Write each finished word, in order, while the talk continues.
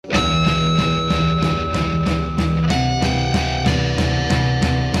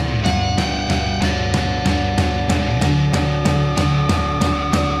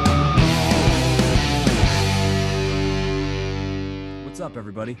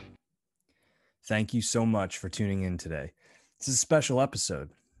everybody. Thank you so much for tuning in today. This is a special episode.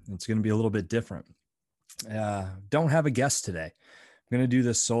 It's going to be a little bit different. Don't have a guest today. I'm going to do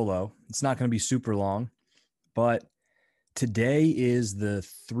this solo. It's not going to be super long, but today is the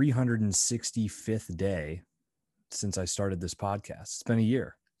 365th day since I started this podcast. It's been a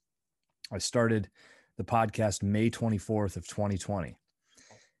year. I started the podcast May 24th of 2020,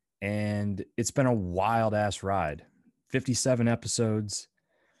 and it's been a wild ass ride. 57 episodes.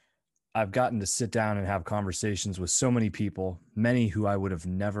 I've gotten to sit down and have conversations with so many people, many who I would have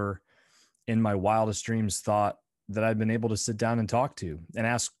never in my wildest dreams thought that I'd been able to sit down and talk to and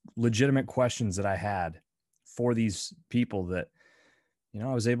ask legitimate questions that I had for these people that,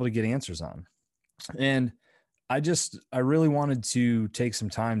 I was able to get answers on. And I really wanted to take some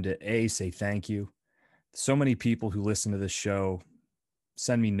time to say thank you. So many people who listen to this show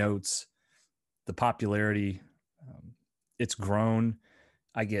send me notes. The popularity, it's grown.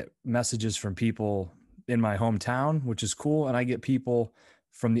 I get messages from people in my hometown, which is cool. And I get people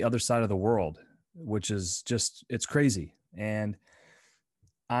from the other side of the world, which is just, it's crazy. And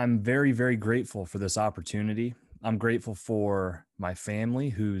I'm very, very grateful for this opportunity. I'm grateful for my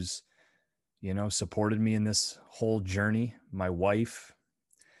family who's, supported me in this whole journey. My wife,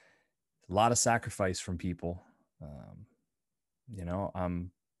 a lot of sacrifice from people.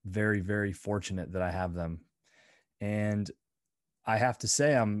 I'm very, very fortunate that I have them. And I have to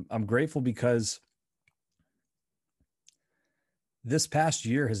say, I'm grateful because this past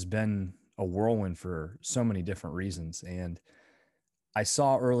year has been a whirlwind for so many different reasons. And I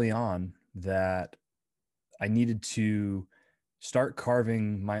saw early on that I needed to start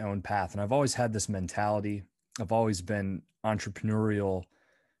carving my own path. And I've always had this mentality. I've always been entrepreneurial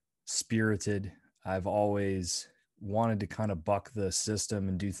spirited. I've always wanted to kind of buck the system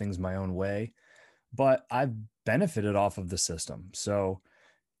and do things my own way, but I've benefited off of the system. So,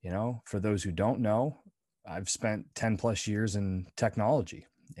 for those who don't know, I've spent 10 plus years in technology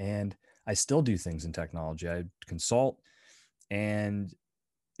and I still do things in technology. I consult, and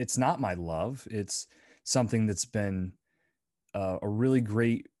it's not my love. It's something that's been a really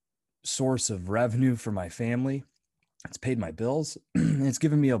great source of revenue for my family. It's paid my bills. It's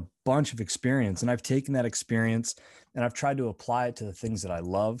given me a bunch of experience, and I've taken that experience and I've tried to apply it to the things that I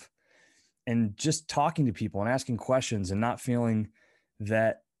love. And just talking to people and asking questions and not feeling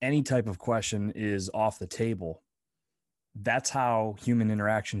that any type of question is off the table. That's how human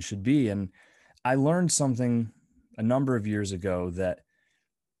interaction should be. And I learned something a number of years ago, that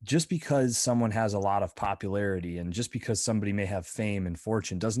just because someone has a lot of popularity and just because somebody may have fame and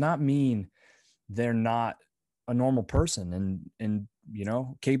fortune does not mean they're not a normal person and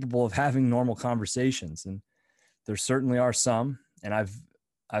capable of having normal conversations. And there certainly are some, and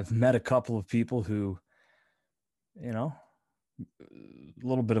I've met a couple of people who, a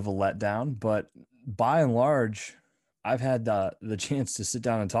little bit of a letdown, but by and large, I've had the chance to sit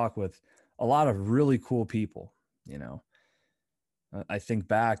down and talk with a lot of really cool people. I think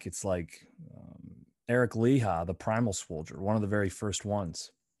back, it's like Eric Leha, the Primal Soldier, one of the very first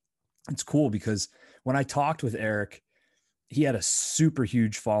ones. It's cool because when I talked with Eric, he had a super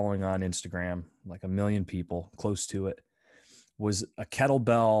huge following on Instagram, like 1 million people, close to it, was a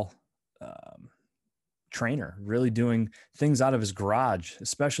kettlebell trainer, really doing things out of his garage,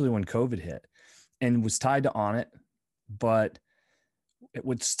 especially when COVID hit, and was tied to Onnit. But it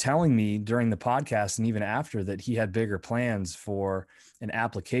was telling me during the podcast and even after that he had bigger plans for an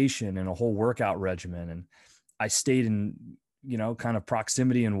application and a whole workout regimen. And I stayed in, kind of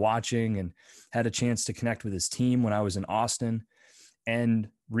proximity and watching, and had a chance to connect with his team when I was in Austin. And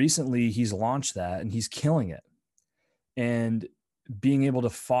recently he's launched that and he's killing it. And being able to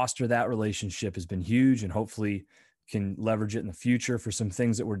foster that relationship has been huge, and hopefully can leverage it in the future for some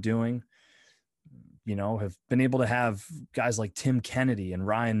things that we're doing. Have been able to have guys like Tim Kennedy and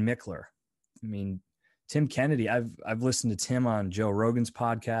Ryan Michler. I mean, Tim Kennedy, I've listened to Tim on Joe Rogan's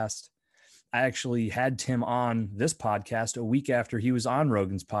podcast. I actually had Tim on this podcast a week after he was on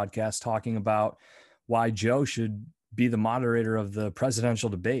Rogan's podcast, talking about why Joe should be the moderator of the presidential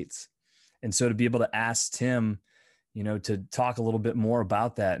debates. And so to be able to ask Tim, to talk a little bit more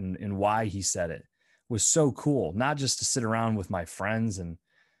about that and why he said it was so cool. Not just to sit around with my friends and,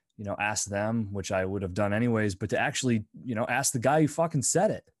 ask them, which I would have done anyways, but to actually, ask the guy who fucking said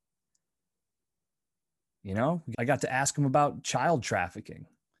it. I got to ask him about child trafficking,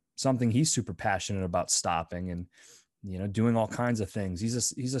 something he's super passionate about stopping, and, doing all kinds of things.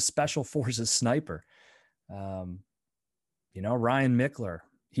 He's a special forces sniper. Ryan Michler,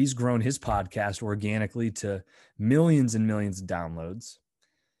 he's grown his podcast organically to millions and millions of downloads.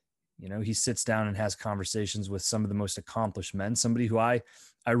 You know, he sits down and has conversations with some of the most accomplished men, somebody who I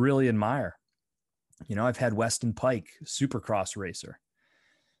really admire. You know, I've had Weston Pike, supercross racer.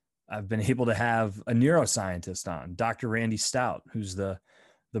 I've been able to have a neuroscientist on, Dr. Randy Stout, who's the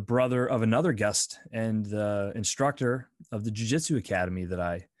brother of another guest and the instructor of the Jiu-Jitsu Academy that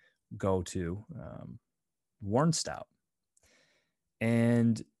I go to, Warren Stout.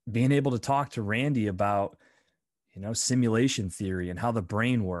 And being able to talk to Randy about, you know, simulation theory and how the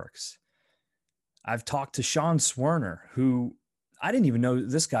brain works. I've talked to Sean Swerner, who I didn't even know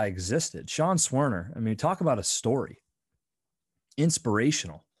this guy existed. Sean Swerner, I mean, talk about a story.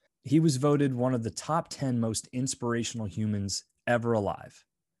 Inspirational. He was voted one of the top 10 most inspirational humans ever alive.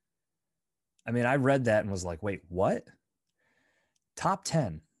 I mean, I read that and was like, wait, what? Top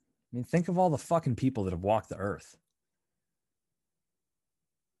 10. I mean, think of all the fucking people that have walked the earth.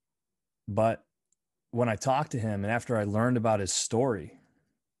 But when I talked to him and after I learned about his story,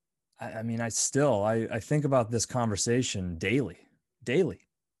 I mean, I think about this conversation daily.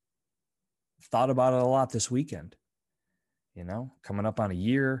 Thought about it a lot this weekend, you know, coming up on a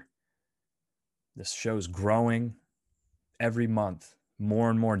year. This show's growing every month, more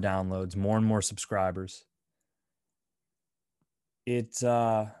and more downloads, more and more subscribers. It's,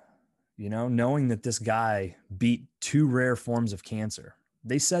 you know, knowing that this guy beat 2 rare forms of cancer.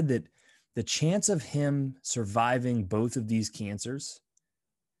 They said that the chance of him surviving both of these cancers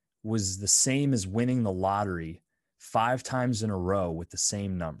was the same as winning the lottery 5 times in a row with the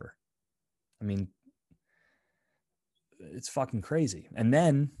same number. I mean, it's fucking crazy. And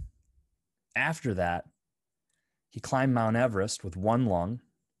then after that, he climbed Mount Everest with 1 lung.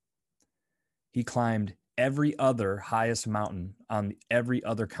 He climbed every other highest mountain on every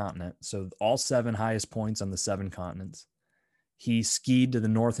other continent. So all 7 highest points on the 7 continents. He skied to the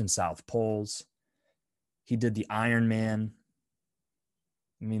North and South Poles. He did the Ironman.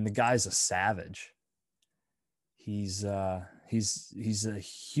 I mean, the guy's a savage. He's a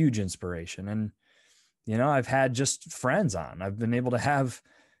huge inspiration. And, you know, I've had just friends on. I've been able to have,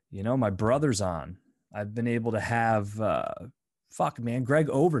 you know, my brothers on. I've been able to have, Greg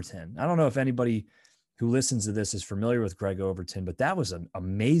Overton. I don't know if anybody who listens to this is familiar with Greg Overton, but that was an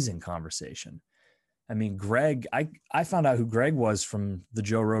amazing conversation. I mean, Greg, I found out who Greg was from the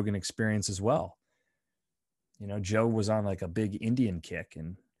Joe Rogan Experience as well. You know, Joe was on like a big Indian kick,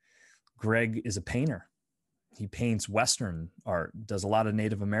 and Greg is a painter. He paints Western art, does a lot of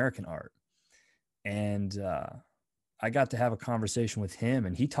Native American art. And I got to have a conversation with him,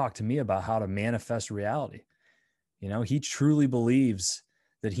 and he talked to me about how to manifest reality. You know, he truly believes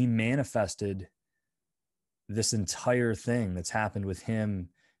that he manifested this entire thing that's happened with him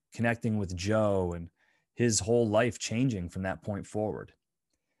connecting with Joe and his whole life changing from that point forward.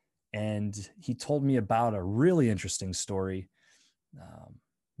 And he told me about a really interesting story.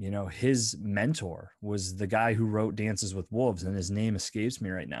 You know, his mentor was the guy who wrote Dances with Wolves, and his name escapes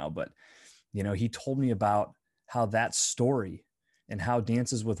me right now. But, you know, he told me about how that story and how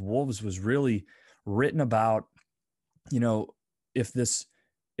Dances with Wolves was really written about, you know, if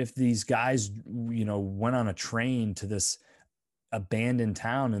these guys, you know, went on a train to this abandoned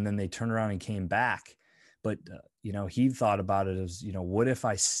town and then they turned around and came back. But, you know, he thought about it as, you know, what if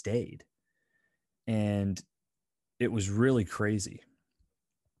I stayed? And it was really crazy.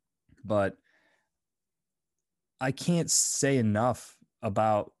 But I can't say enough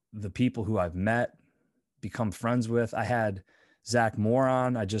about the people who I've met, become friends with. I had Zach Moore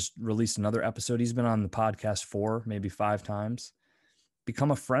on. I just released another episode. He's been on the podcast 4, maybe 5 times.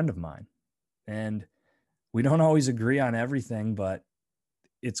 Become a friend of mine. And we don't always agree on everything, but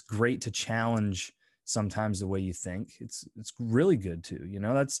it's great to challenge sometimes the way you think. It's really good too. You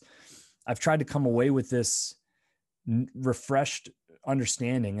know, I've tried to come away with this refreshed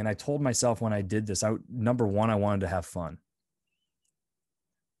understanding. And I told myself when I did this, number one, I wanted to have fun.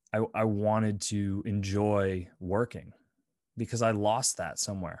 I wanted to enjoy working because I lost that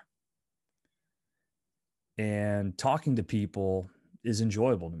somewhere. And talking to people is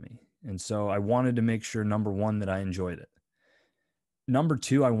enjoyable to me. And so I wanted to make sure, number one, that I enjoyed it. Number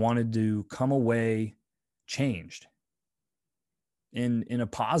two, I wanted to come away changed in a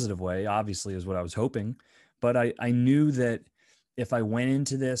positive way, obviously, is what I was hoping. But I knew that if I went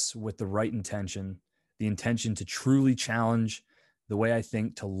into this with the right intention, the intention to truly challenge the way I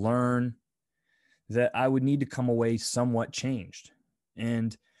think, to learn, that I would need to come away somewhat changed.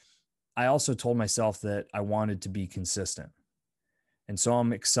 And I also told myself that I wanted to be consistent. And so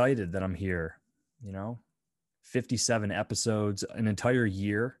I'm excited that I'm here, you know, 57 episodes, an entire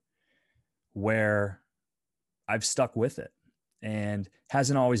year where I've stuck with it, and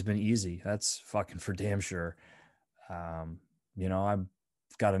hasn't always been easy. That's fucking for damn sure. You know, I've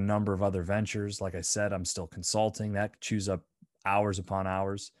got a number of other ventures. Like I said, I'm still consulting. That chews up hours upon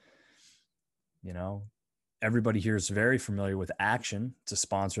hours. You know, everybody here is very familiar with Action. It's a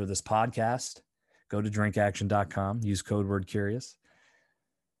sponsor of this podcast. Go to drinkaction.com, use code word curious.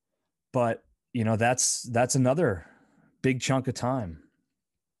 But, you know, that's another big chunk of time.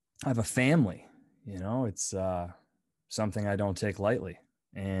 I have a family, you know, it's something I don't take lightly.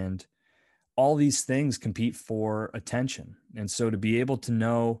 And all these things compete for attention. And so to be able to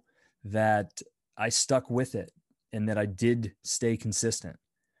know that I stuck with it and that I did stay consistent,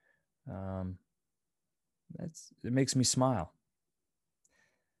 it makes me smile.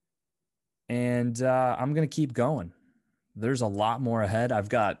 And I'm going to keep going. There's a lot more ahead. I've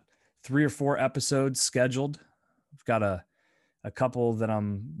got 3 or 4 episodes scheduled. I've got a couple that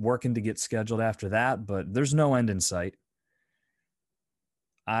I'm working to get scheduled after that, but there's no end in sight.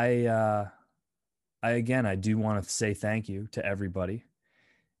 I do want to say thank you to everybody.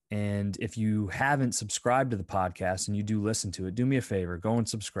 And if you haven't subscribed to the podcast and you do listen to it, do me a favor, go and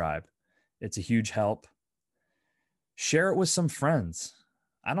subscribe. It's a huge help. Share it with some friends.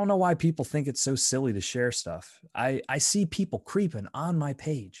 I don't know why people think it's so silly to share stuff. I see people creeping on my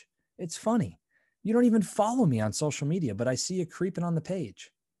page. It's funny. You don't even follow me on social media, but I see you creeping on the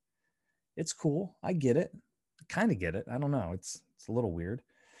page. It's cool. I get it. I kind of get it. I don't know. It's a little weird.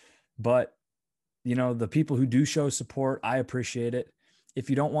 But, you know, the people who do show support, I appreciate it. If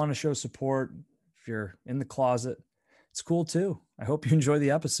you don't want to show support, if you're in the closet, it's cool too. I hope you enjoy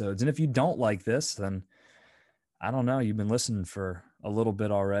the episodes. And if you don't like this, then I don't know. You've been listening for a little bit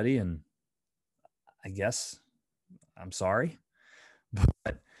already, and I guess I'm sorry.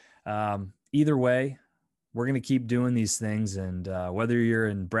 But either way, we're going to keep doing these things. And whether you're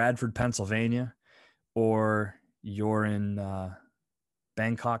in Bradford, Pennsylvania, or you're in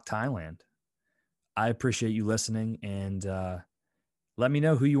Bangkok, Thailand, I appreciate you listening. And let me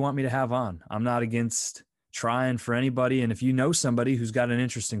know who you want me to have on. I'm not against trying for anybody. And if you know somebody who's got an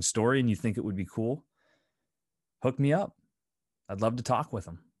interesting story and you think it would be cool, hook me up. I'd love to talk with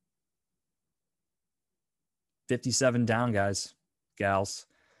them. 57 down, guys, gals.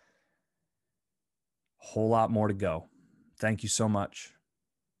 Whole lot more to go. Thank you so much.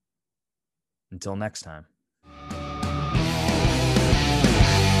 Until next time.